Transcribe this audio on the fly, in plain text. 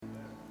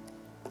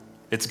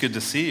It's good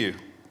to see you.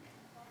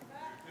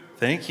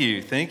 Thank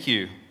you.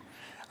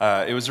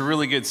 It was a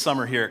really good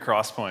summer here at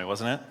Crosspoint,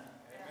 wasn't it?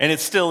 And it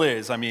still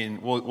is. I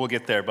mean, we'll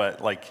get there, but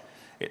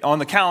on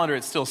the calendar,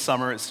 it's still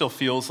summer. It still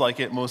feels like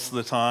it most of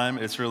the time.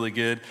 It's really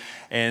good.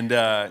 And,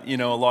 a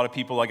lot of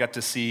people I got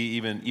to see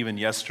even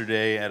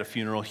yesterday at a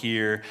funeral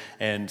here,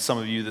 and some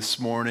of you this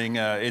morning.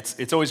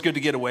 It's always good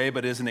to get away,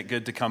 but isn't it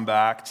good to come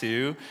back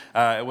too?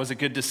 Was it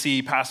good to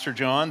see Pastor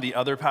John, the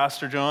other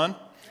Pastor John?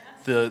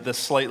 The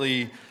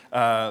slightly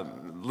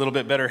little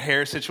bit better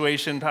hair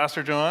situation,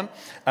 Pastor John.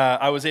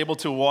 I was able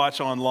to watch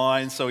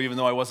online, so even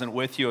though I wasn't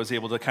with you, I was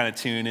able to kind of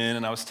tune in,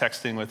 and I was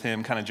texting with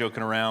him, kind of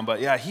joking around.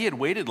 But yeah, he had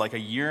waited like a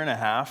year and a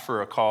half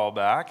for a call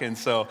back, and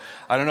so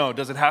I don't know,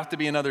 does it have to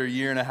be another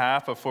year and a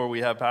half before we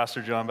have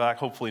Pastor John back?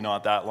 Hopefully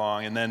not that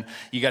long. And then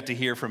you got to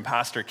hear from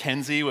Pastor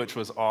Kenzie, which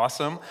was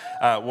awesome.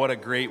 What a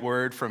great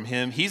word from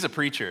him. He's a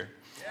preacher.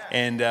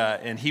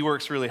 And he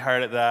works really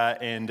hard at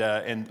that,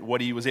 and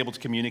what he was able to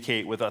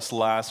communicate with us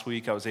last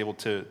week, I was able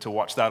to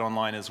watch that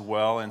online as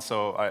well. And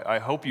so I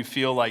hope you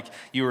feel like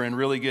you were in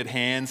really good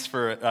hands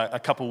for a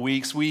couple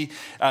weeks. The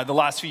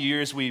last few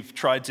years, we've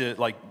tried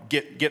to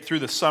get through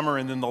the summer,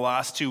 and then the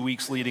last 2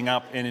 weeks leading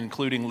up and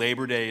including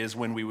Labor Day is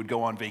when we would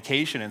go on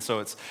vacation. And so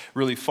it's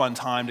really fun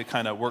time to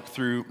kind of work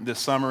through this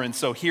summer. And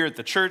so here at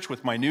the church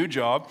with my new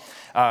job,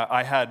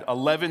 I had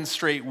 11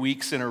 straight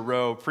weeks in a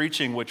row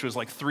preaching, which was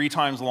like 3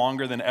 times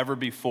longer than ever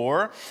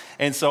before.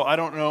 And so I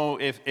don't know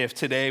if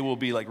today will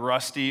be like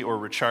rusty or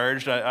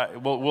recharged.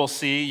 We'll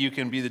see. You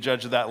can be the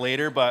judge of that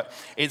later. But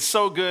it's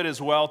so good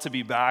as well to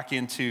be back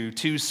into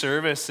 2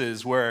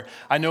 services where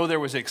I know there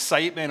was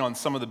excitement on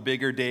some of the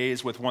bigger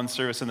days with one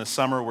service in the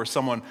summer where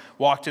someone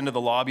walked into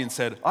the lobby and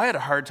said, I had a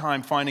hard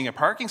time finding a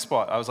parking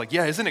spot. I was like,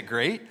 yeah, isn't it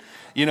great?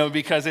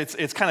 Because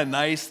it's kind of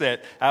nice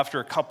that after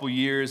a couple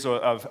years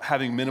of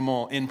having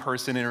minimal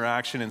in-person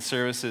interaction and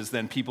services,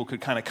 then people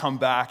could kind of come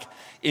back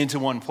into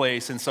one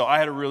place. And so I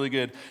had a really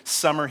good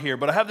summer here.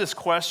 But I have this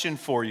question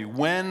for you.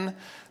 When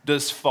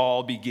does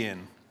fall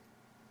begin?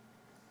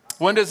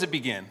 When does it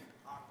begin?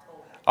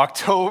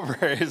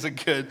 October is a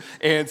good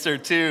answer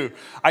too.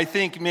 I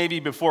think maybe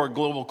before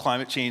global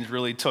climate change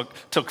really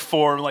took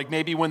form, like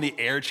maybe when the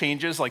air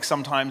changes, like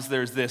sometimes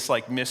there's this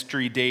like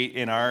mystery date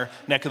in our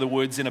neck of the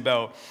woods in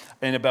about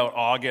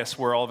August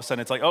where all of a sudden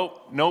it's like,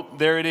 oh, nope,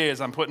 there it is.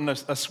 I'm putting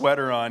a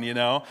sweater on,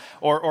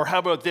 Or how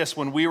about this?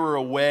 When we were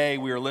away,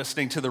 we were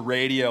listening to the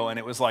radio and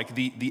it was like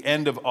the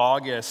end of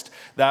August,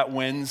 that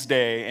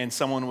Wednesday, and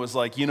someone was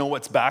like, you know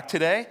what's back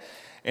today?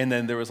 And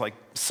then there was like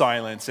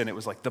silence, and it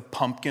was like the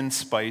pumpkin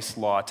spice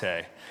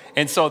latte.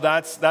 And so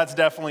that's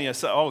definitely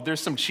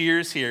there's some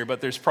cheers here, but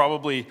there's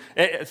probably,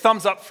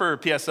 thumbs up for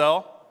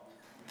PSL?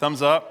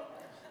 Thumbs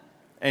up?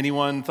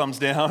 Anyone thumbs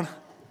down?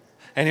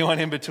 Anyone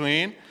in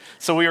between?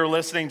 So we were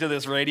listening to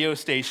this radio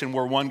station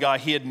where one guy,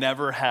 he had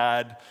never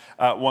had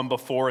one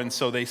before, and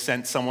so they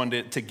sent someone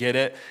to get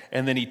it,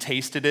 and then he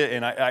tasted it,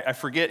 and I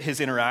forget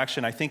his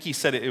interaction. I think he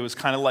said it was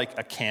kind of like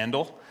a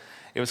candle.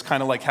 It was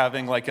kind of like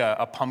having like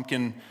a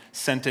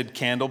pumpkin-scented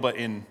candle, but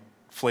in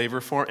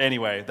flavor form.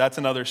 Anyway, that's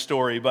another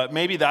story, but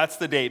maybe that's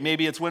the date.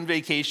 Maybe it's when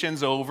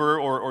vacation's over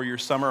or your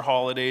summer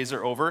holidays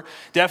are over.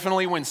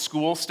 Definitely when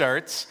school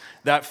starts,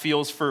 that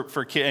feels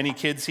for any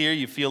kids here,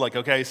 you feel like,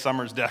 okay,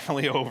 summer's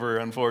definitely over,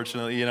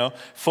 unfortunately,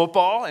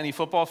 Football, any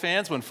football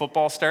fans? When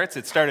football starts,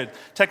 it started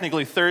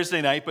technically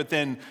Thursday night, but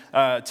then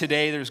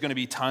today there's going to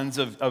be tons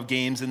of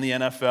games in the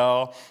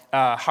NFL.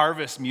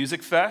 Harvest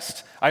Music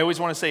Fest. I always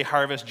want to say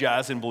Harvest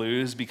Jazz and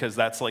Blues because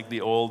that's like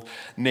the old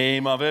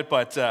name of it,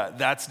 but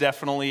that's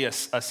definitely a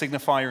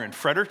signifier in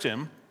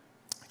Fredericton.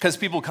 Because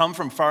people come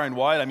from far and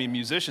wide. I mean,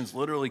 musicians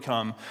literally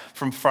come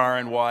from far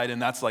and wide, and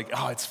that's like,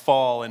 it's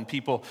fall, and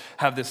people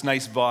have this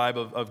nice vibe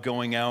of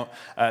going out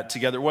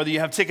together. Whether you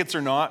have tickets or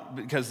not,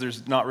 because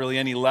there's not really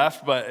any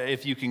left, but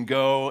if you can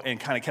go and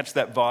kind of catch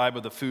that vibe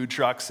of the food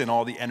trucks and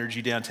all the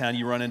energy downtown,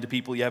 you run into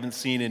people you haven't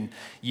seen in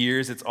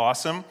years, it's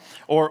awesome.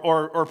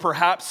 Or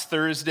perhaps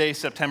Thursday,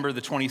 September the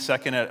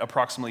 22nd at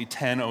approximately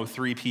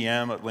 10:03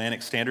 p.m.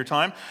 Atlantic Standard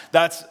Time.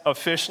 That's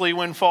officially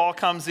when fall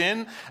comes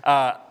in.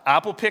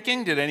 Apple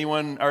picking, did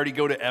anyone already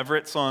go to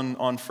Everett's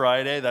on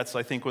Friday? That's,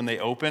 I think, when they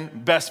open. The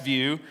best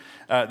view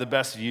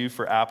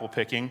for apple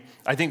picking.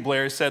 I think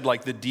Blair said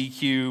like the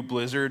DQ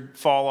Blizzard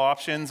fall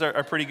options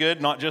are pretty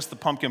good. Not just the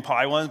pumpkin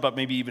pie ones, but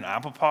maybe even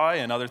apple pie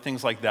and other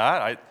things like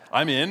that.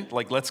 I'm in,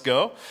 let's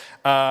go.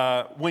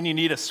 When you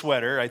need a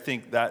sweater, I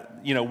think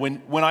that,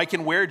 when I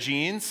can wear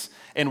jeans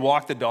and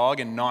walk the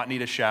dog and not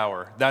need a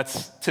shower.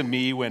 That's, to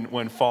me,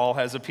 when fall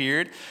has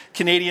appeared.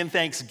 Canadian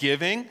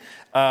Thanksgiving.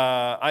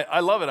 I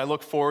love it. I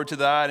look forward to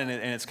that, and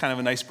it's kind of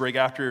a nice break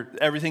after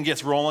everything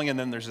gets rolling, and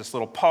then there's this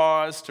little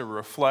pause to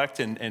reflect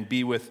and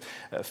be with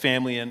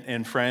family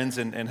and friends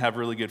and have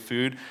really good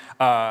food.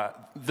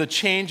 The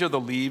change of the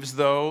leaves,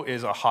 though,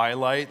 is a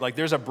highlight. Like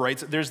there's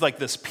like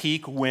this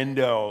peak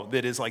window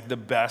that is like the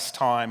best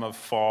time of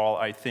fall,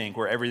 I think,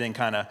 where everything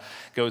kind of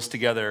goes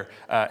together.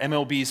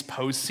 MLB's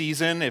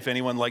postseason, if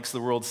anyone likes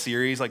the World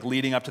Series, like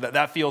leading up to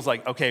that feels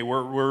like, okay,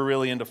 we're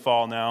really into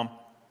fall now.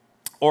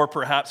 Or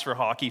perhaps for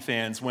hockey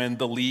fans, when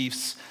the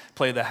Leafs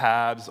play the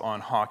Habs on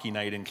hockey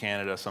night in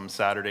Canada some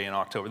Saturday in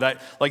October.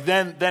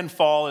 Then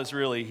fall is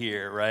really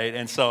here, right?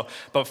 And so,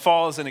 but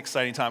fall is an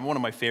exciting time, one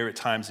of my favorite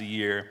times of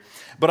year.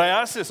 But I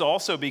ask this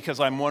also because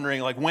I'm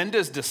wondering, like, when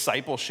does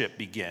discipleship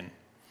begin?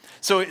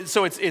 So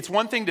it's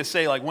one thing to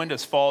say, like, when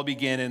does fall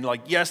begin? And,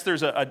 like, yes,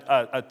 there's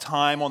a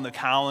time on the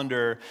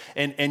calendar,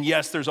 and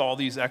yes, there's all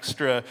these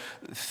extra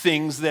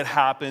things that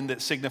happen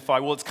that signify,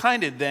 well, it's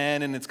kind of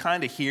then, and it's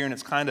kind of here, and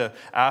it's kind of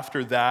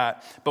after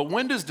that. But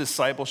when does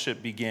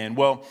discipleship begin?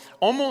 Well,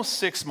 almost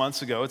 6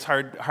 months ago, it's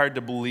hard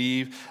to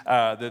believe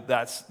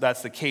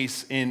that's the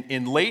case.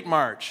 In late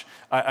March,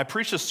 I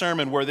preached a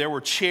sermon where there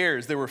were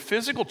chairs. There were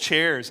physical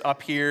chairs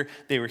up here.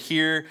 They were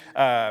here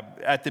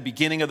at the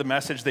beginning of the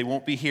message. They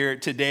won't be here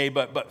today.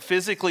 But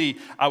physically,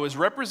 I was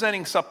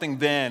representing something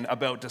then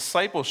about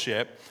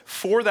discipleship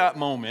for that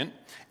moment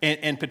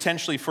and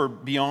potentially for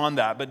beyond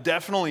that, but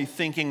definitely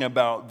thinking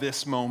about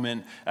this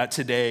moment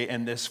today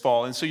and this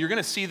fall. And so you're going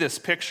to see this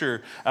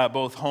picture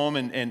both home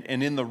and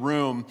in the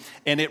room,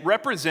 and it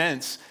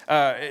represents,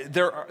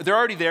 they're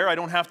already there. I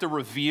don't have to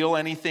reveal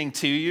anything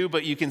to you,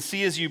 but you can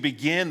see as you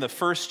begin, the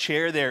first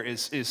chair there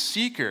is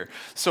seeker.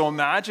 So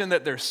imagine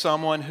that there's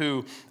someone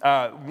who,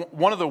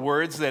 one of the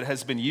words that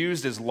has been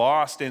used is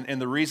lost,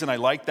 and the reason I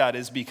like that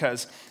is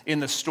because in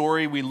the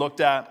story we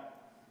looked at,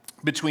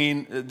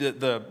 between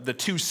the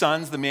two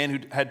sons, the man who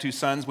had two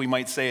sons, we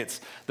might say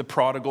it's the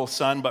prodigal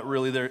son, but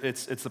really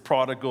it's the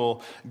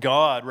prodigal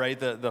God, right?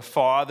 The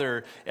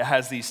father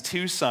has these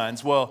two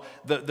sons. Well,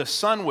 the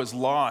son was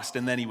lost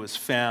and then he was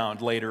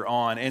found later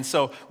on. And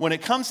so when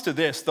it comes to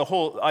this, the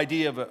whole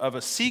idea of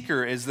a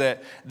seeker is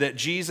that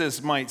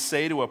Jesus might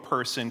say to a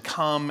person,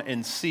 come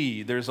and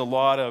see. There's a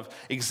lot of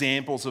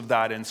examples of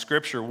that in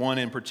Scripture. One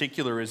in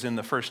particular is in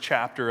the first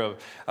chapter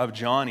of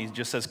John. He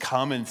just says,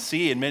 come and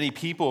see. And many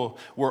people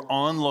were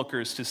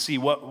onlookers to see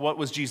what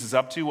was Jesus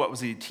up to, what was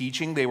he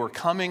teaching. They were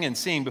coming and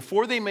seeing.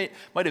 Before they might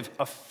have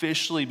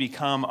officially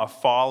become a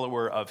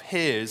follower of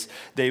his,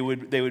 they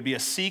would be a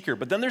seeker.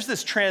 But then there's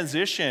this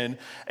transition,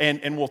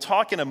 and we'll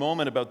talk in a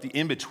moment about the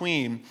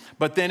in-between.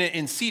 But then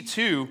in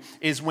C2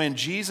 is when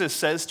Jesus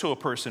says to a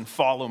person,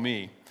 follow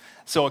me.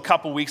 So a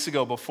couple weeks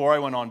ago, before I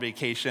went on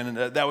vacation,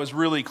 that was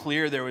really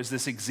clear. There was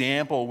this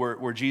example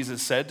where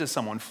Jesus said to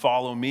someone,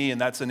 follow me, and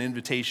that's an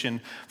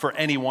invitation for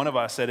any one of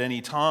us at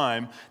any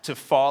time to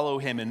follow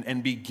him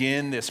and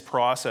begin this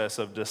process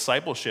of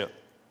discipleship.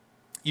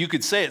 You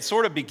could say it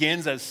sort of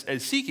begins as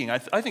seeking. I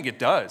think it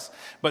does.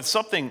 But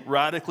something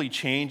radically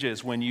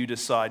changes when you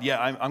decide,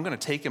 I'm going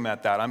to take him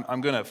at that.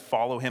 I'm going to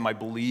follow him. I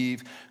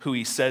believe who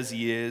he says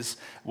he is.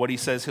 What he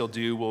says he'll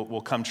do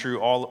will come true.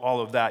 All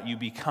of that. You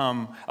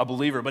become a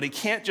believer. But it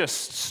can't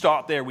just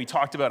stop there. We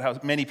talked about how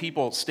many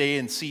people stay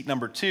in seat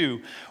number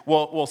 2.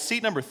 Well,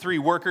 seat number 3,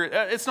 worker,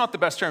 it's not the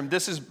best term.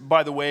 This is,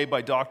 by the way,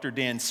 by Dr.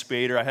 Dan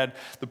Spader. I had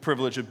the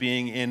privilege of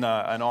being in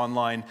an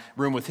online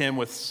room with him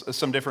with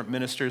some different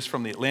ministers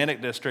from the Atlantic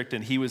District,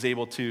 and he was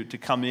able to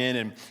come in,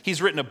 and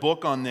he's written a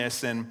book on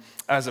this, and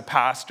as a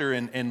pastor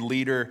and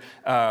leader,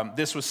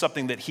 this was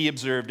something that he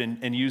observed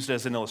and used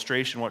as an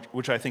illustration,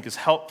 which I think is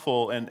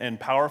helpful and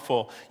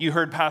powerful. You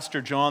heard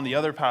Pastor John, the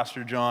other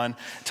Pastor John,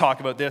 talk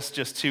about this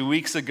just 2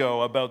 weeks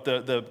ago, about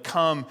the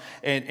come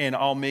and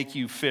I'll make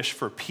you fish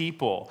for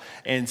people.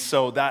 And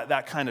so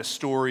that kind of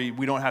story,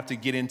 we don't have to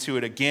get into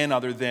it again,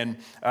 other than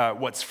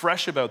what's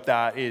fresh about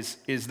that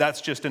is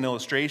that's just an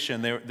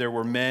illustration. There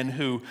were men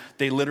who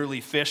they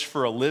literally fished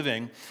for a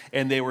living,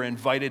 and they were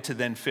invited to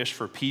then fish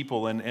for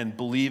people, and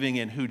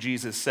believing in who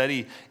Jesus said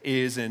he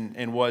is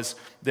and was,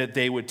 that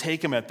they would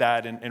take him at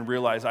that and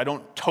realize, I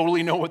don't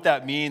totally know what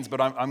that means, but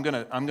I'm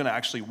gonna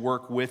actually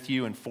work with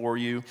you and for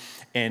you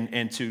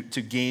and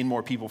to gain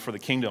more people for the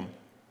kingdom.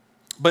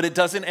 But it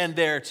doesn't end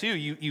there, too.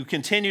 You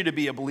continue to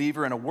be a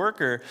believer and a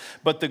worker,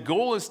 but the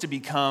goal is to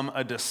become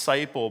a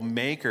disciple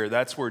maker.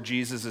 That's where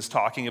Jesus is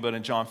talking about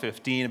in John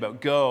 15, about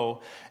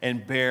go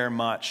and bear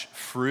much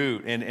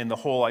fruit, and the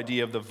whole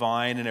idea of the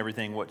vine and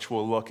everything, which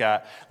we'll look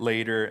at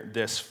later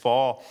this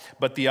fall.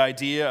 But the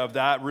idea of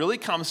that really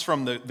comes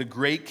from the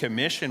Great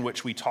Commission,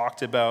 which we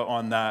talked about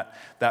on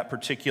that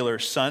particular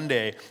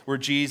Sunday, where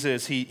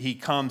Jesus, he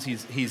comes,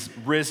 he's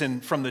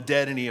risen from the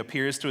dead, and he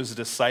appears to his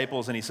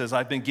disciples, and he says,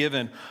 I've been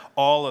given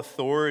all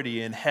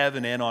authority in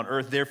heaven and on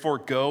earth. Therefore,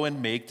 go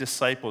and make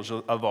disciples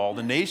of all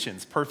the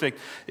nations. Perfect.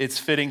 It's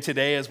fitting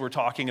today as we're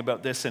talking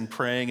about this and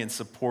praying and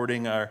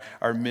supporting our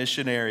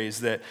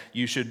missionaries, that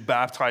you should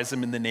baptize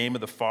them in the name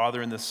of the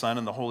Father and the Son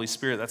and the Holy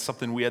Spirit. That's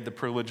something we had the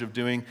privilege of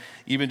doing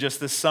even just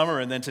this summer,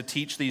 and then to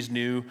teach these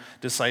new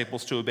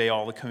disciples to obey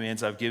all the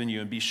commands I've given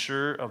you. And be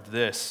sure of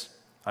this,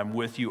 I'm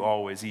with you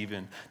always,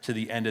 even to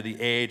the end of the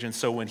age. And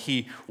so when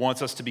he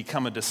wants us to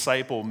become a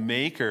disciple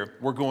maker,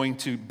 we're going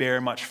to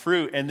bear much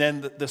fruit. And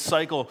then the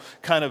cycle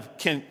kind of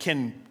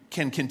can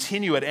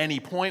continue at any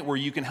point where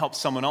you can help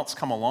someone else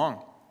come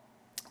along.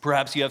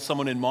 Perhaps you have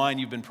someone in mind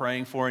you've been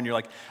praying for, and you're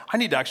like, I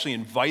need to actually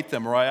invite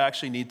them, or I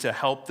actually need to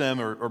help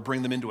them or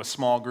bring them into a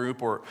small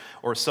group or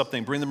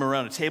something, bring them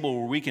around a table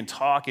where we can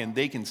talk and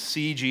they can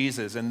see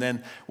Jesus. And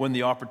then when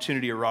the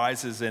opportunity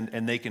arises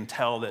and they can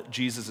tell that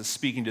Jesus is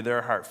speaking to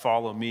their heart,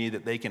 follow me,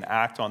 that they can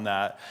act on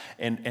that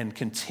and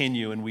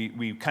continue. And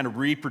we kind of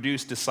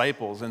reproduce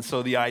disciples. And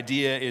so the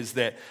idea is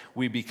that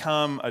we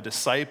become a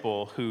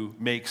disciple who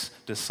makes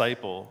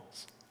disciples,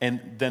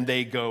 and then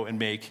they go and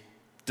make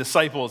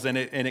disciples, and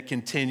it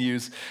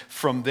continues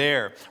from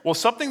there. Well,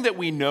 something that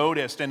we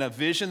noticed, and a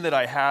vision that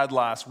I had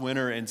last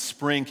winter and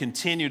spring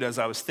continued as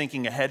I was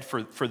thinking ahead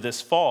for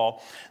this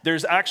fall,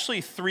 there's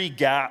actually 3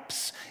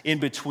 gaps in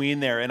between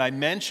there. And I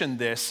mentioned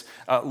this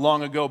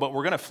long ago, but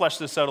we're going to flesh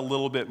this out a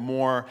little bit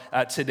more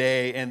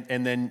today,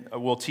 and then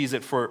we'll tease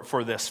it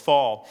for this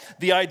fall.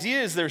 The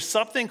idea is there's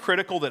something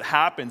critical that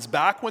happens.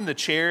 Back when the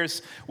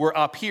chairs were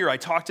up here, I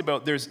talked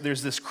about there's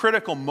this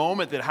critical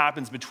moment that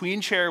happens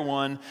between chair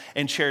 1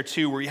 and chair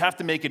 2 where you have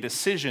to make a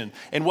decision.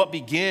 And what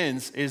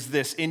begins is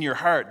this in your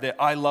heart, that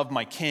I love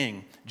my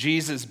King.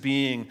 Jesus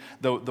being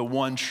the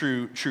one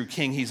true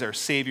King. He's our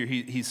Savior.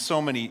 He's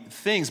so many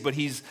things, but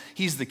he's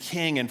the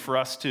King, and for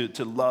us to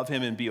love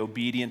him and be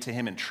obedient to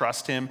him and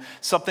trust him,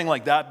 something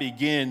like that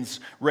begins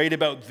right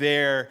about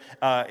there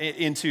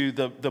into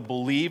the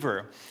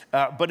believer.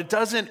 But it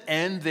doesn't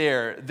end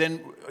there.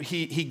 Then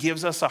he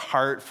gives us a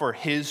heart for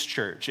his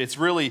church. It's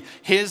really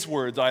his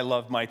words, I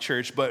love my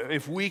church. But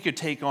if we could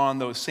take on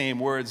those same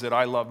words that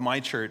I love my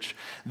church,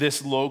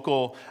 this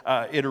local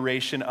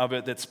iteration of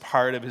it that's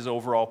part of his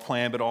overall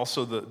plan, but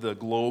also the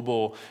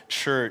global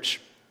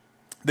church,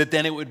 that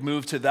then it would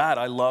move to that,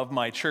 I love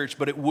my church,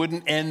 but it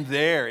wouldn't end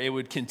there. It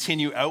would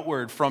continue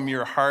outward from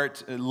your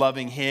heart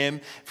loving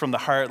him, from the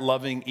heart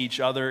loving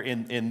each other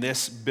in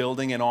this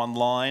building and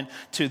online,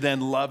 to then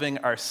loving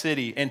our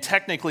city. And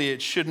technically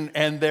it shouldn't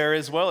end there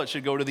as well. It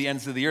should go to the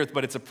ends of the earth,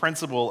 but it's a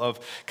principle of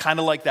kind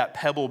of like that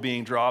pebble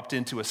being dropped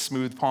into a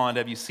smooth pond.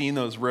 Have you seen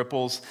those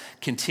ripples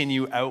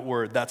continue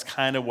outward? That's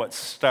kind of what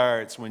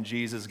starts when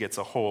Jesus gets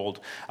a hold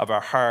of our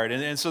heart.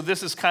 And so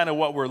this is kind of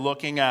what we're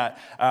looking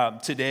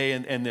at today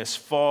in this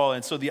fall.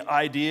 And so the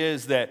idea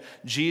is that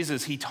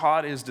Jesus, he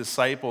taught his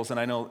disciples, and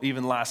I know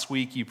even last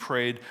week you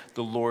prayed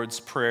the Lord's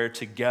Prayer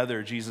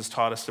together. Jesus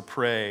taught us to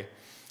pray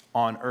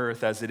on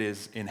earth as it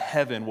is in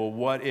heaven. Well,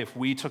 what if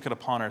we took it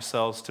upon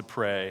ourselves to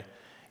pray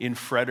in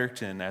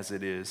Fredericton as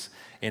it is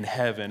in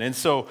heaven? And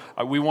so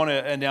we want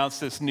to announce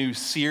this new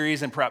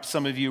series, and perhaps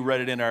some of you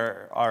read it in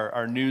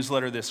our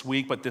newsletter this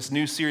week, but this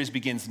new series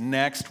begins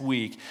next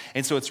week.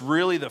 And so it's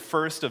really the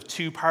first of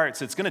 2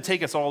 parts. It's going to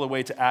take us all the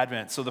way to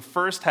Advent. So the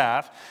first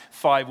half,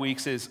 5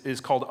 weeks,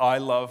 is called I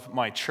Love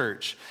My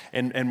Church,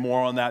 and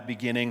more on that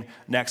beginning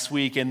next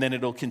week. And then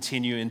it'll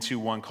continue into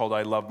one called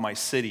I Love My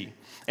City.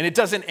 And it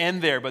doesn't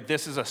end there, but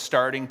this is a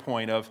starting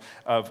point of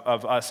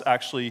us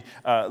actually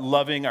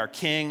loving our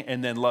King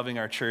and then loving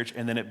our church,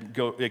 and then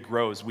it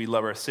grows. We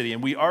love our city.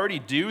 And we already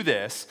do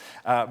this,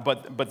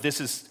 but this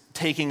is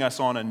taking us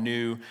on a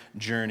new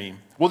journey.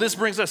 Well, this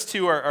brings us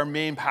to our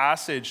main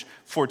passage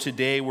for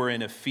today. We're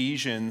in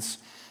Ephesians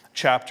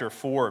chapter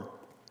 4.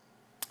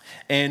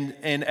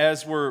 And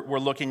as we're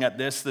looking at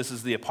this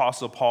is the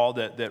Apostle Paul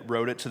that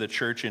wrote it to the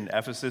church in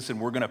Ephesus,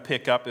 and we're going to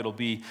pick up, it'll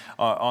be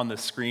on the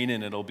screen,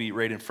 and it'll be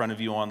right in front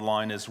of you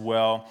online as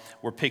well.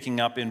 We're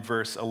picking up in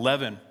verse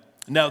 11.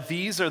 Now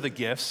these are the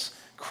gifts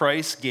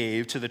Christ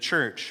gave to the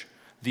church: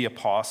 the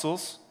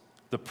apostles,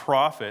 the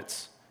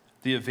prophets,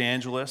 the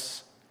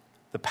evangelists,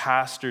 the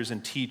pastors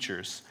and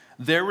teachers.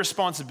 Their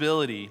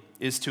responsibility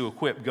is to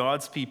equip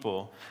God's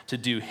people to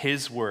do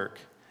his work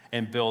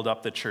and build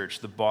up the church,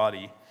 the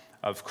body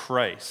of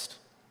Christ.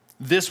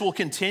 This will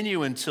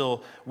continue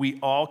until we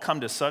all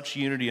come to such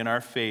unity in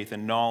our faith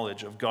and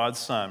knowledge of God's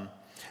Son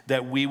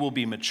that we will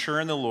be mature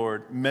in the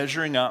Lord,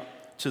 measuring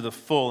up to the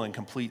full and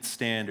complete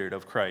standard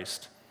of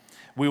Christ.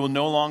 We will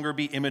no longer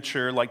be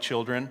immature like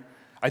children.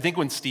 I think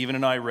when Stephen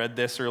and I read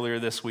this earlier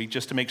this week,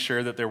 just to make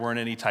sure that there weren't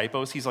any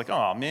typos, he's like,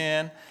 oh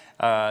man,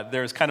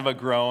 there's kind of a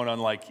groan on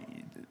like,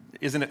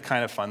 isn't it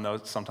kind of fun though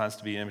sometimes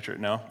to be immature?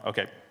 No?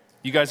 Okay.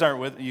 You guys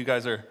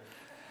are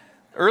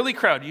early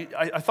crowd.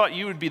 I thought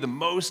you would be the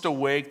most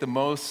awake, the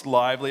most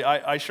lively.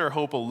 I sure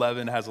hope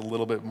 11 has a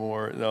little bit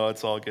more. No,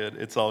 it's all good.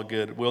 It's all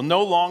good. We'll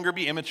no longer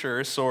be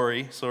immature.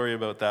 Sorry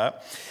about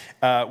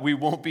that. We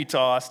won't be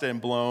tossed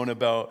and blown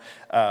about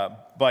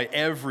by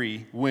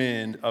every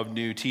wind of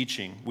new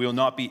teaching. We will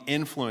not be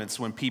influenced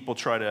when people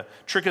try to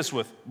trick us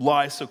with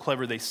lies so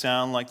clever they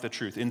sound like the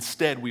truth.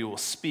 Instead, we will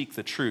speak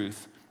the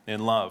truth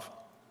in love,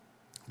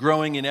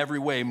 growing in every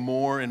way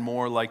more and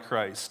more like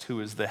Christ,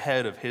 who is the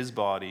head of his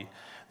body,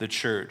 the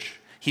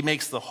church. He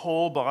makes the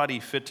whole body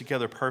fit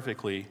together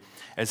perfectly.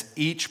 As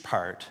each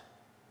part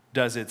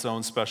does its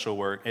own special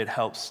work, it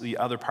helps the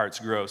other parts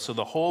grow. So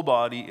the whole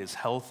body is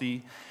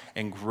healthy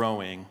and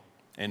growing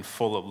and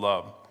full of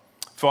love.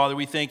 Father,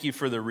 we thank you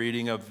for the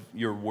reading of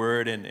your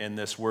word and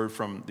this word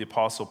from the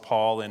Apostle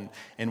Paul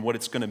and what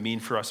it's going to mean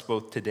for us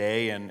both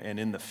today and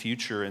in the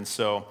future. And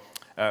so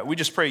we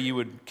just pray you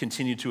would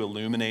continue to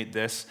illuminate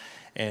this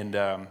and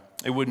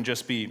it wouldn't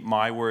just be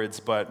my words,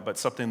 but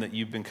something that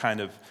you've been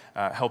kind of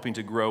helping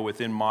to grow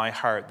within my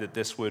heart, that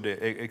this would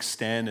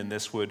extend and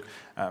this would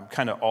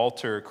kind of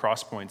alter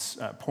Crosspoint's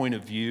point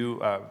of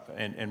view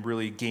and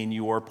really gain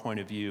your point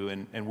of view.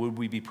 And would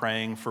we be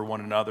praying for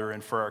one another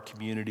and for our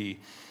community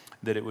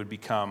that it would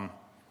become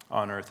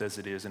on earth as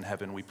it is in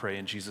heaven, we pray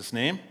in Jesus'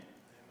 name.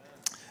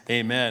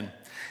 Amen.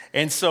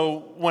 And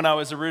so when I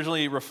was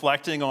originally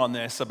reflecting on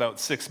this about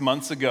 6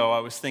 months ago, I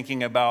was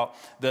thinking about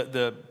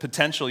the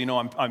potential. You know,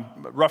 I'm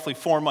roughly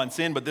 4 months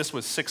in, but this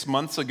was 6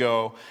 months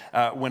ago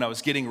when I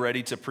was getting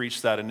ready to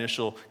preach that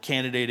initial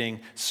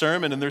candidating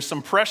sermon. And there's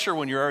some pressure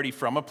when you're already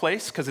from a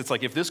place, because it's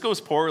like, if this goes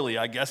poorly,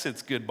 I guess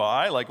it's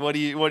goodbye. Like, what do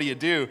you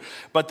do?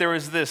 But there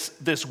was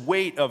this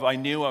weight of, I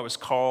knew I was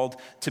called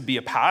to be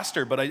a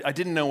pastor, but I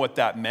didn't know what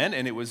that meant.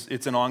 And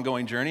it's an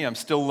ongoing journey. I'm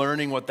still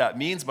learning what that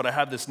means, but I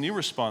have this new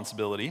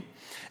responsibility.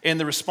 And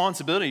the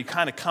responsibility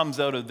kind of comes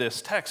out of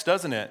this text,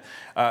 doesn't it?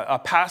 A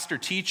pastor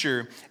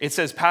teacher, it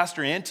says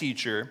pastor and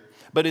teacher,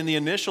 but in the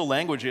initial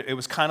language, it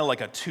was kind of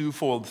like a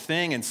twofold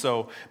thing. And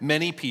so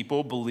many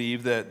people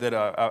believe that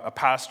a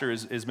pastor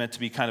is meant to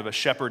be kind of a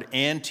shepherd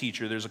and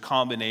teacher. There's a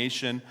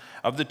combination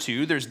of the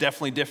two. There's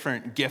definitely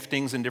different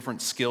giftings and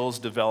different skills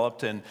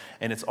developed, and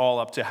it's all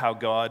up to how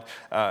God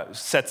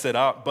sets it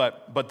up.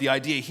 But the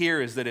idea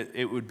here is that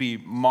it would be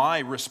my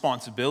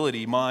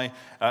responsibility, my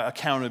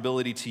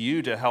accountability to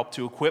you to help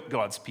to equip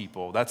God's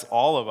people. That's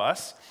all of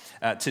us.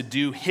 To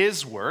do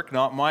his work,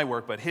 not my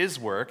work, but his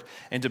work,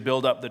 and to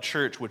build up the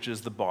church, which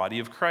is the body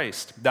of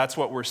Christ. That's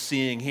what we're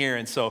seeing here.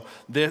 And so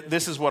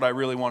this is what I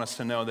really want us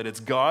to know, that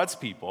it's God's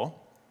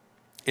people,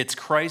 it's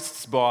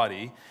Christ's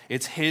body,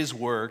 it's his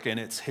work, and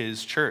it's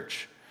his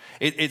church.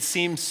 It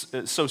seems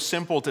so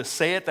simple to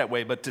say it that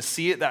way, but to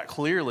see it that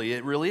clearly,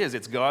 it really is.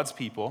 It's God's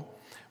people.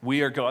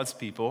 We are God's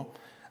people.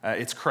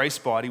 It's Christ's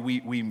body.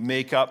 We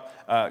make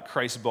up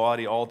Christ's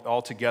body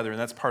all together, and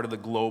that's part of the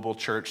global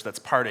church. That's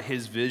part of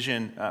his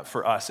vision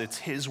for us. It's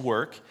his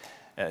work,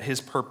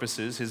 his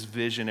purposes, his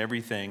vision,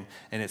 everything,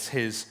 and it's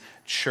his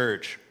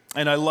church.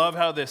 And I love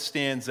how this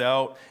stands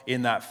out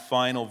in that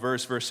final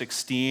verse, verse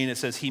 16. It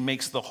says, he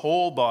makes the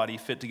whole body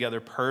fit together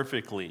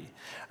perfectly.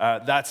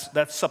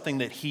 That's something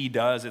that he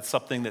does. It's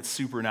something that's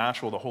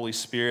supernatural. The Holy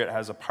Spirit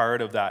has a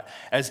part of that,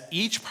 as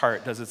each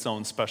part does its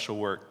own special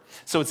work.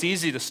 So it's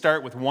easy to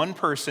start with one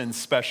person's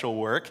special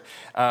work,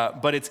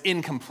 but it's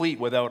incomplete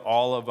without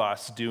all of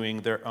us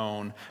doing their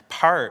own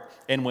part.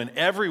 And when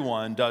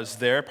everyone does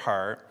their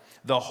part,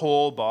 the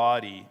whole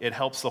body, it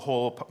helps the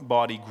whole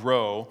body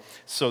grow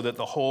so that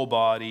the whole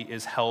body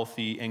is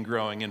healthy and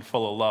growing and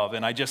full of love.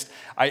 And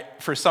I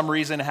for some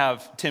reason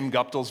have Tim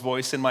Guptill's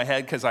voice in my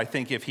head, because I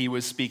think if he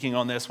was speaking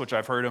on this, which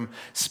I've heard him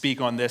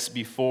speak on this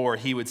before,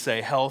 he would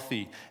say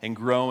healthy and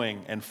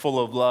growing and full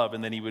of love.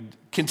 And then he would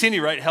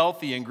continue, right?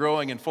 Healthy and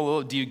growing and full of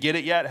love. Do you get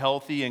it yet?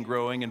 Healthy and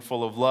growing and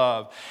full of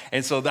love.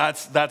 And so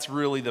that's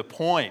really the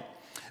point.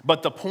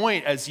 But the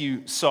point, as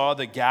you saw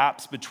the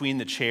gaps between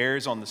the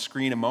chairs on the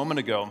screen a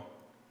moment ago,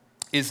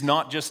 is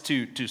not just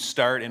to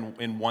start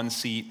in one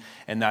seat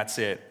and that's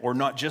it, or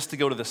not just to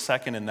go to the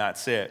second and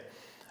that's it.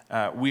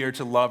 We are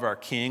to love our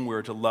King. We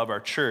are to love our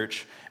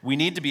church. We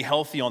need to be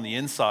healthy on the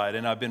inside,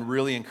 and I've been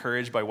really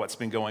encouraged by what's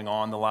been going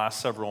on the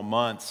last several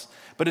months.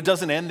 But it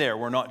doesn't end there.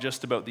 We're not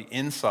just about the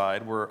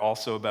inside. We're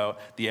also about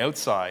the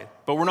outside.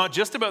 But we're not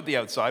just about the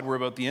outside. We're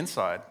about the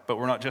inside. But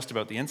we're not just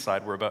about the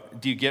inside.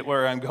 Do you get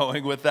where I'm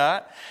going with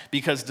that?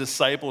 Because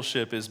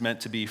discipleship is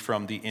meant to be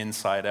from the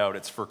inside out.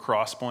 It's for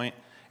Crosspoint.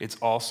 It's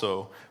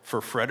also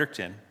for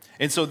Fredericton.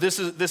 And so this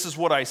is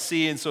what I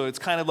see. And so it's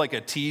kind of like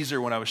a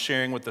teaser when I was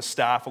sharing with the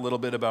staff a little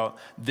bit about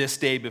this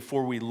day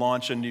before we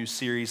launch a new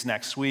series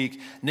next week.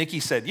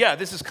 Nikki said, yeah,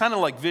 this is kind of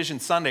like Vision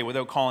Sunday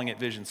without calling it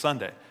Vision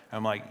Sunday.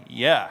 I'm like,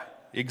 yeah.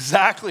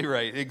 Exactly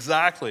right,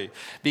 exactly.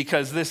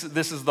 Because this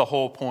is the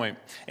whole point.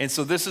 And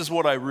so this is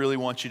what I really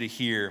want you to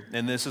hear,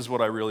 and this is what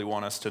I really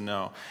want us to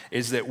know,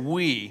 is that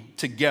we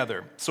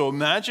together, so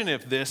imagine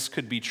if this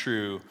could be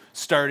true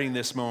starting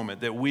this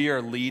moment, that we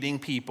are leading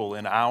people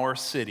in our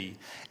city,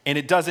 and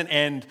it doesn't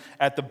end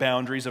at the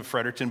boundaries of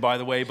Fredericton, by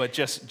the way, but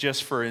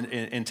just for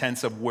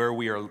intents of where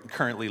we are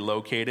currently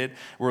located,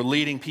 we're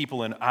leading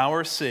people in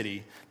our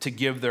city to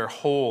give their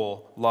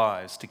whole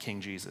lives to King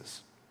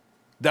Jesus.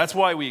 That's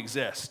why we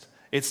exist.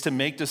 It's to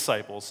make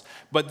disciples.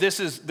 But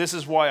this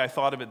is why I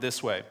thought of it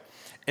this way.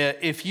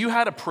 If you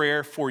had a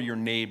prayer for your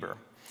neighbor,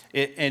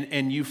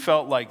 and you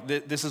felt like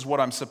this is what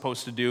I'm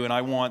supposed to do, and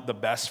I want the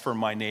best for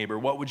my neighbor,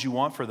 what would you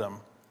want for them?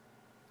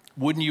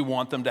 Wouldn't you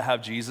want them to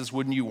have Jesus?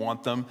 Wouldn't you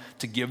want them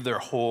to give their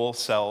whole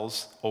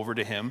selves over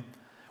to him?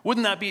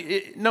 Wouldn't that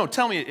be, no,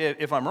 tell me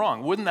if I'm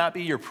wrong, wouldn't that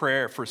be your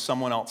prayer for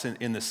someone else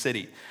in the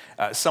city?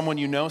 Someone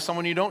you know,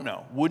 someone you don't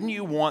know. Wouldn't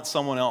you want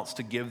someone else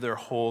to give their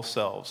whole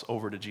selves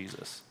over to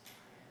Jesus?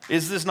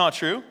 Is this not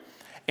true?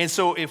 And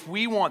so if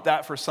we want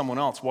that for someone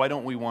else, why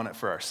don't we want it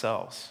for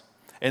ourselves?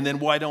 And then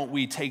why don't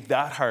we take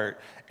that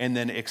heart and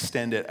then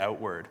extend it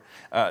outward?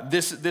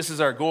 This is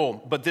our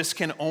goal, but this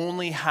can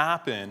only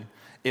happen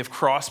if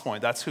Crosspoint,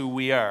 that's who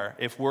we are,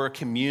 if we're a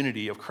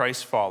community of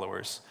Christ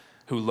followers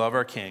who love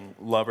our King,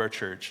 love our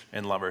church,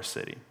 and love our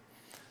city.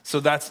 So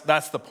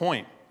that's the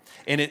point.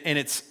 And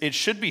it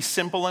should be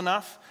simple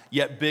enough,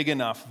 yet big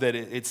enough that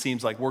it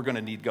seems like we're going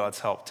to need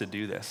God's help to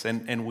do this,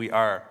 and we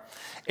are.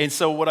 And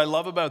so what I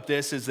love about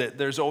this is that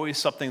there's always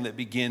something that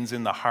begins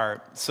in the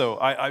heart. So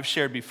I've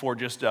shared before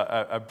just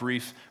a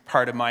brief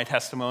part of my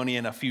testimony,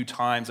 and a few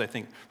times I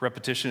think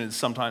repetition is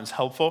sometimes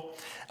helpful,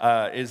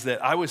 is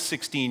that I was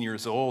 16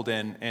 years old,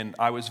 and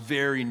I was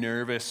very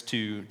nervous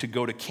to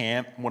go to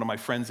camp. One of my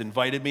friends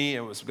invited me.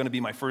 It was going to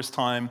be my first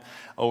time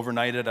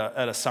overnight at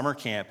a summer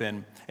camp,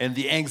 and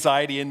the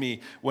anxiety in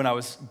me when I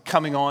was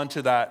coming on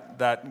to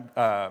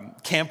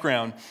that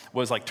campground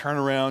was like, turn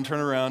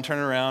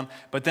around.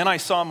 But then I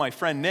saw my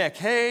friend Nick.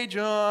 Hey,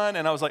 John.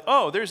 And I was like,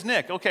 oh, there's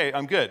Nick. Okay,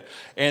 I'm good.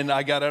 And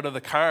I got out of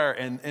the car,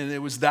 and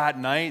it was that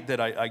night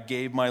that I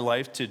gave my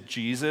life to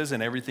Jesus,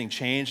 and everything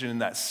changed. And in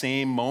that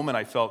same moment,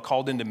 I felt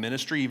called into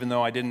ministry, even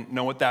though I didn't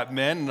know what that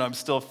meant, and I'm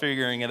still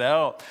figuring it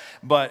out.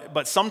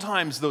 But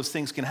sometimes those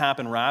things can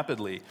happen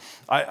rapidly.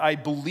 I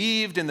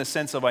believed in the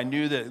sense of I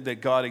knew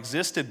that God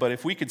existed, but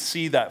if we could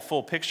see that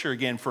full picture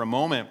again for a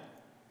moment,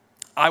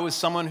 I was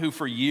someone who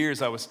for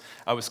years I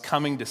was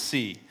coming to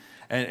see.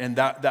 And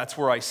that's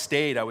where I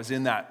stayed. I was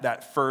in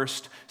that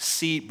first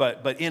seat,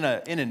 but in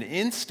an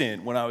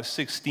instant when I was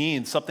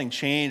 16, something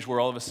changed where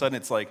all of a sudden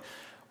it's like,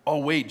 oh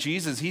wait,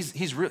 Jesus,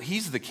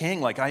 he's the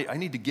King. Like I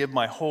need to give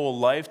my whole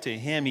life to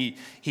him.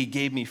 He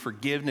gave me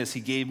forgiveness.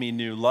 He gave me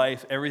new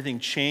life. Everything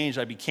changed.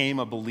 I became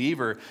a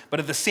believer. But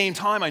at the same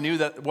time, I knew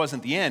that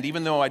wasn't the end.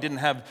 Even though I didn't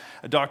have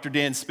Dr.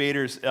 Dan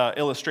Spader's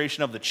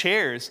illustration of the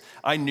chairs,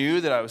 I knew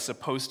that I was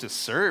supposed to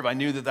serve. I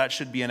knew that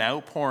should be an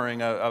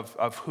outpouring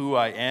of who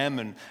I am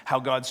and how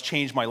God's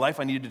changed my life.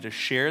 I needed to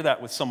share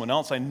that with someone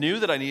else. I knew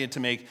that I needed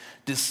to make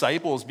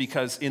disciples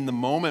because in the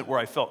moment where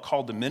I felt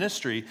called to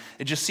ministry,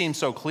 it just seemed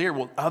so clear.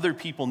 Well, other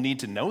people need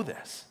to know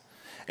this.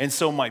 And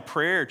so my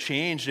prayer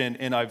changed,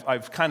 and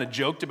I've kind of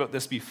joked about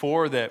this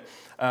before, that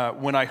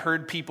when I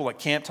heard people at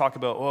camp talk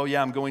about, oh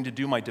yeah, I'm going to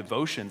do my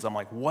devotions, I'm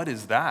like, what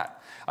is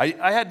that?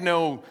 I had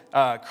no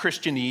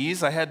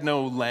Christianese. I had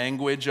no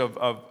language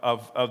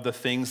of the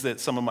things that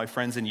some of my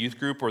friends in youth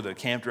group or the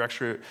camp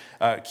director,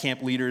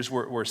 camp leaders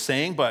were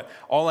saying, but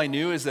all I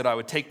knew is that I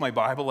would take my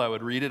Bible, I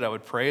would read it, I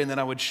would pray, and then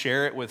I would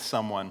share it with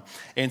someone.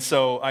 And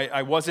so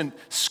I wasn't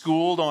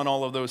schooled on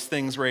all of those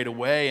things right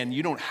away, and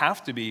you don't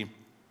have to be.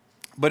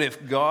 But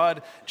if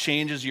God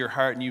changes your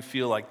heart and you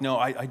feel like, no,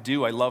 I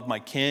do, I love my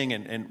King,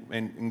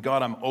 and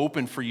God, I'm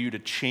open for you to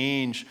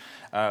change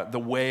the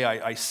way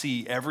I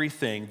see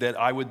everything, that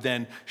I would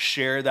then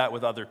share that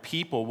with other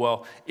people.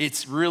 Well,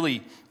 it's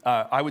really,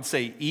 I would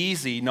say,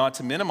 easy, not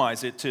to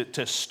minimize it,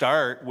 to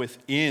start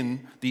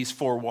within these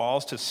four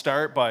walls, to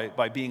start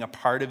by being a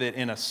part of it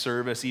in a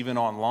service, even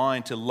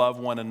online, to love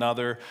one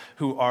another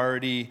who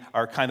already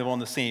are kind of on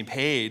the same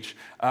page.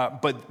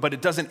 But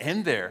it doesn't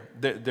end there.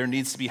 There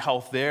needs to be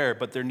health there,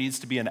 but there needs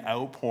to be an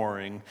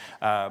outpouring,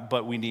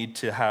 but we need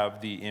to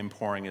have the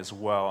inpouring as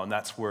well, and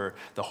that's where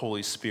the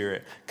Holy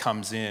Spirit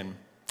comes in.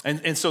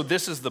 And so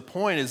this is the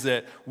point, is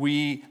that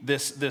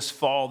this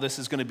fall, this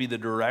is going to be the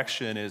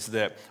direction, is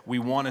that we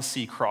want to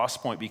see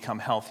Crosspoint become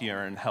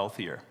healthier and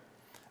healthier.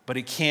 But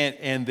it can't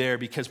end there,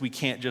 because we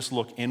can't just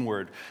look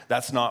inward.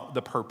 That's not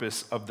the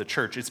purpose of the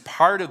church. It's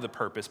part of the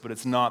purpose, but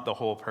it's not the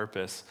whole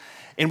purpose.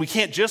 And we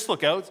can't just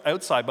look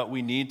outside, but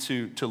we need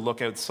to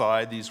look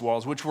outside these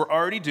walls, which we're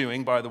already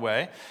doing, by the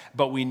way,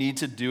 but we need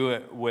to do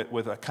it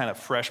with a kind of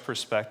fresh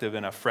perspective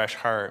and a fresh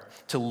heart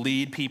to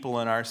lead people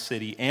in our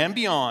city and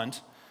beyond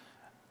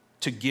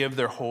to give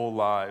their whole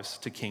lives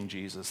to King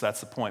Jesus. That's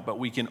the point. But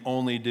we can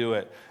only do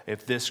it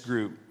if this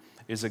group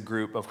is a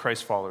group of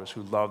Christ followers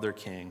who love their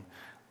King,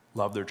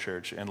 love their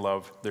church, and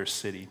love their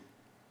city.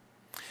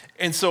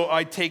 And so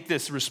I take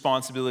this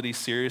responsibility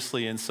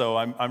seriously, and so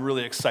I'm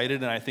really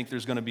excited, and I think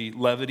there's going to be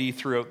levity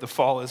throughout the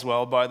fall as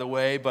well, by the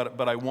way,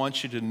 but I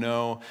want you to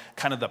know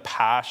kind of the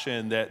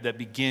passion that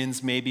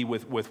begins maybe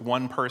with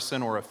one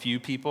person or a few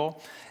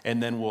people,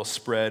 and then will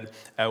spread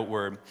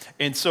outward.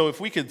 And so if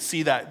we could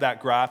see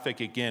that graphic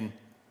again,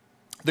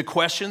 the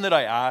question that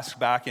I asked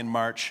back in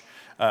March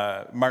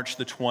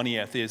the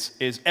 20th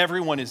is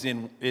everyone is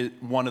in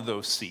one of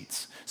those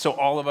seats. So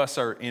all of us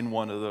are in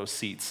one of those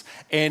seats.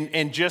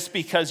 And just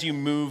because you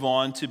move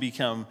on to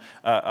become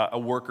a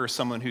worker,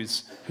 someone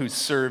who's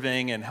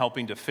serving and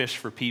helping to fish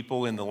for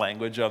people in the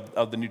language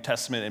of the New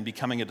Testament and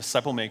becoming a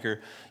disciple maker,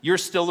 you're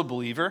still a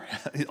believer.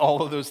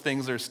 All of those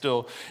things are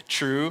still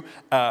true.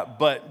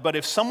 But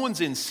if someone's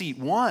in seat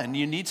 1,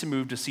 you need to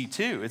move to seat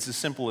 2. It's as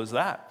simple as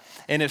that.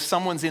 And if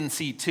someone's in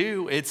seat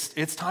 2,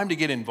 it's time to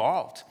get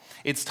involved.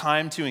 It's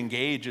time to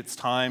engage. It's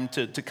time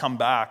to come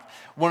back.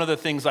 One of the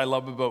things I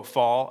love about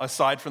fall,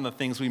 aside from the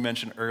things we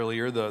mentioned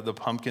earlier, the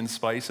pumpkin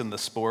spice and the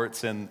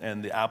sports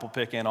and the apple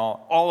pick and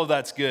all of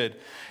that's good.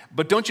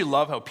 But don't you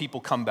love how people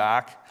come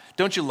back?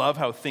 Don't you love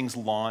how things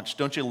launch?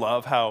 Don't you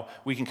love how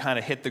we can kind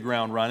of hit the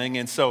ground running?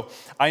 And so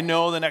I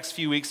know the next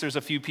few weeks there's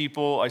a few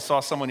people. I saw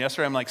someone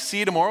yesterday. I'm like, see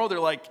you tomorrow? They're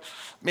like,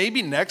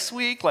 maybe next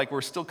week? Like,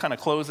 we're still kind of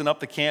closing up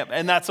the camp,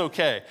 and that's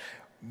okay.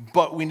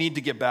 But we need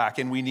to get back,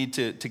 and we need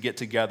to get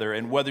together.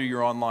 And whether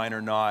you're online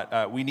or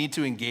not, we need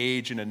to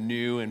engage in a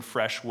new and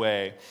fresh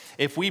way.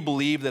 If we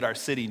believe that our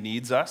city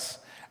needs us,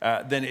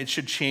 then it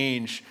should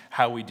change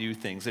how we do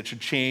things. It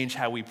should change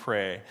how we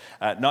pray.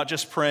 Not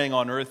just praying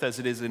on earth as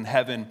it is in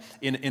heaven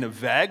in a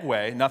vague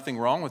way, nothing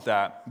wrong with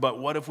that. But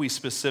what if we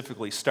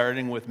specifically,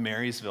 starting with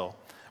Marysville,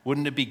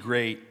 wouldn't it be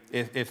great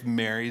if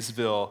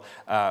Marysville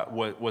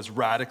was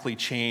radically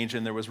changed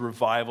and there was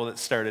revival that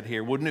started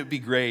here? Wouldn't it be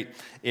great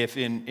if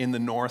in the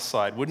north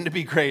side? Wouldn't it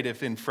be great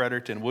if in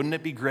Fredericton? Wouldn't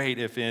it be great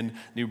if in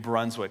New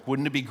Brunswick?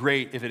 Wouldn't it be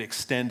great if it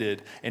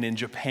extended? And in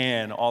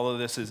Japan, all of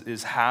this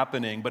is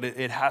happening, but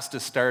it has to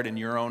start in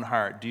your own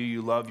heart. Do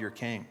you love your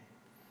king?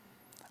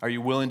 Are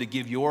you willing to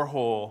give your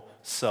whole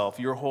self,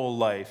 your whole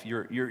life,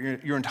 your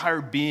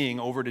entire being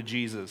over to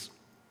Jesus?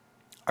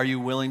 Are you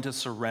willing to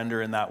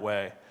surrender in that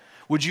way?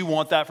 Would you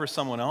want that for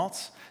someone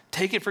else?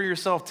 Take it for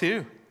yourself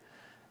too.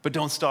 But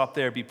don't stop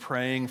there. Be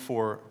praying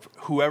for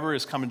whoever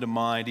is coming to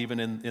mind, even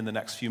in the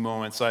next few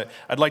moments. I'd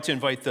like to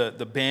invite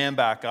the band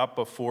back up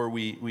before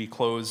we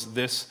close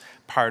this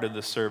part of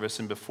the service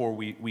and before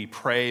we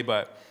pray.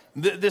 But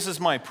this is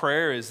my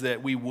prayer, is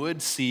that we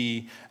would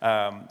see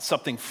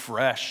something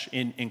fresh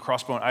in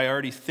Crosspoint. I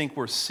already think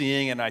we're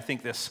seeing, and I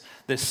think this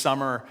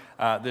summer,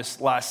 this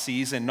last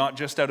season, not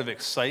just out of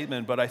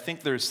excitement, but I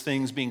think there's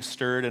things being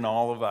stirred in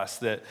all of us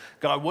that,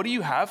 God, what do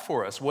you have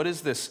for us? What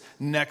is this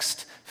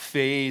next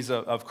phase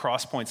of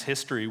Crosspoint's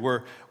history?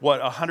 We're,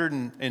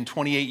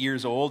 128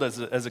 years old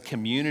as a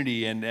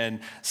community,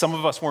 and some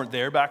of us weren't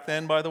there back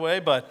then, by the way,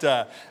 but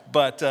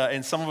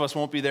and some of us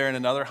won't be there in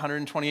another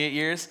 128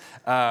 years.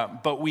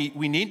 But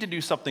we need to do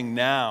something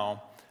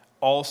now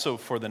also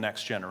for the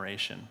next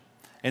generation.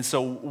 And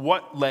so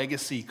what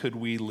legacy could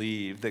we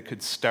leave that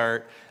could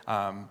start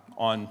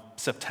on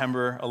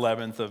September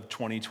 11th of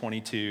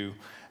 2022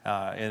 in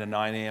a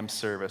 9 a.m.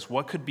 service?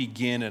 What could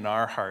begin in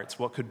our hearts?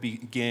 What could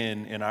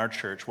begin in our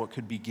church? What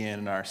could begin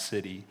in our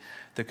city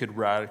that could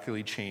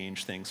radically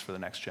change things for the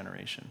next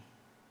generation?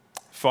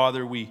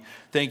 Father, we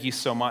thank you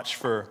so much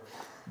for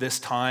this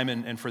time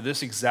and for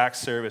this exact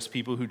service,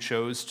 people who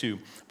chose to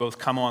both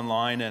come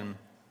online and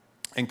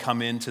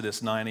come into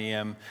this 9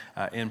 a.m.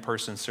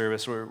 In-person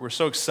service. We're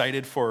so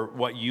excited for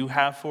what you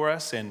have for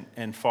us.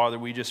 And Father,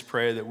 we just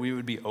pray that we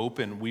would be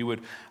open. We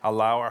would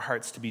allow our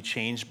hearts to be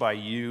changed by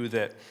you,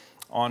 that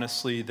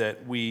honestly,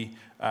 that we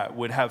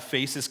would have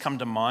faces come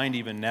to mind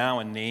even now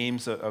and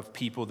names of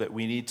people that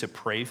we need to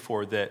pray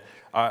for, that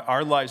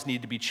our lives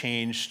need to be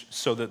changed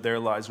so that their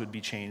lives would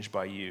be changed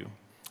by you.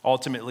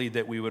 Ultimately,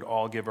 that we would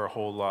all give our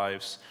whole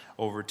lives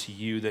over to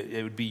you, that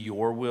it would be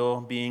your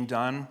will being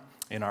done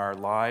in our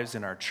lives,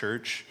 in our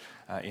church,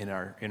 in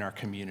our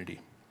community.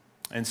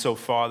 And so,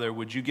 Father,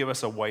 would you give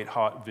us a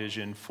white-hot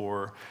vision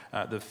for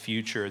the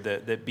future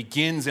that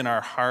begins in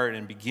our heart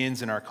and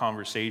begins in our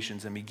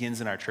conversations and begins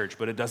in our church,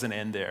 but it doesn't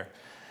end there.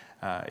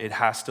 It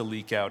has to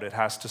leak out. It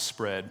has to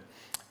spread.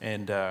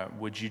 And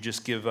would you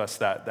just give us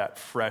that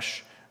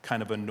fresh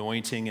kind of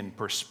anointing and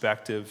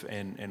perspective,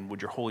 and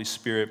would your Holy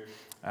Spirit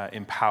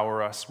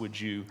empower us? Would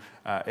you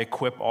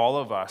equip all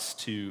of us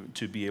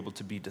to be able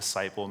to be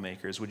disciple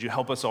makers? Would you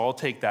help us all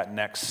take that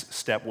next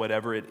step,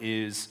 whatever it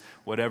is,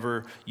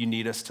 whatever you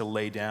need us to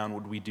lay down,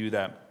 would we do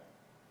that?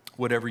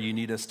 Whatever you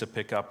need us to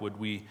pick up, would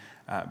we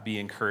be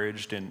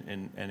encouraged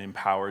and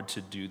empowered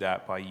to do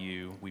that by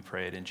you? We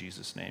pray it in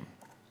Jesus' name.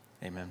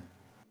 Amen.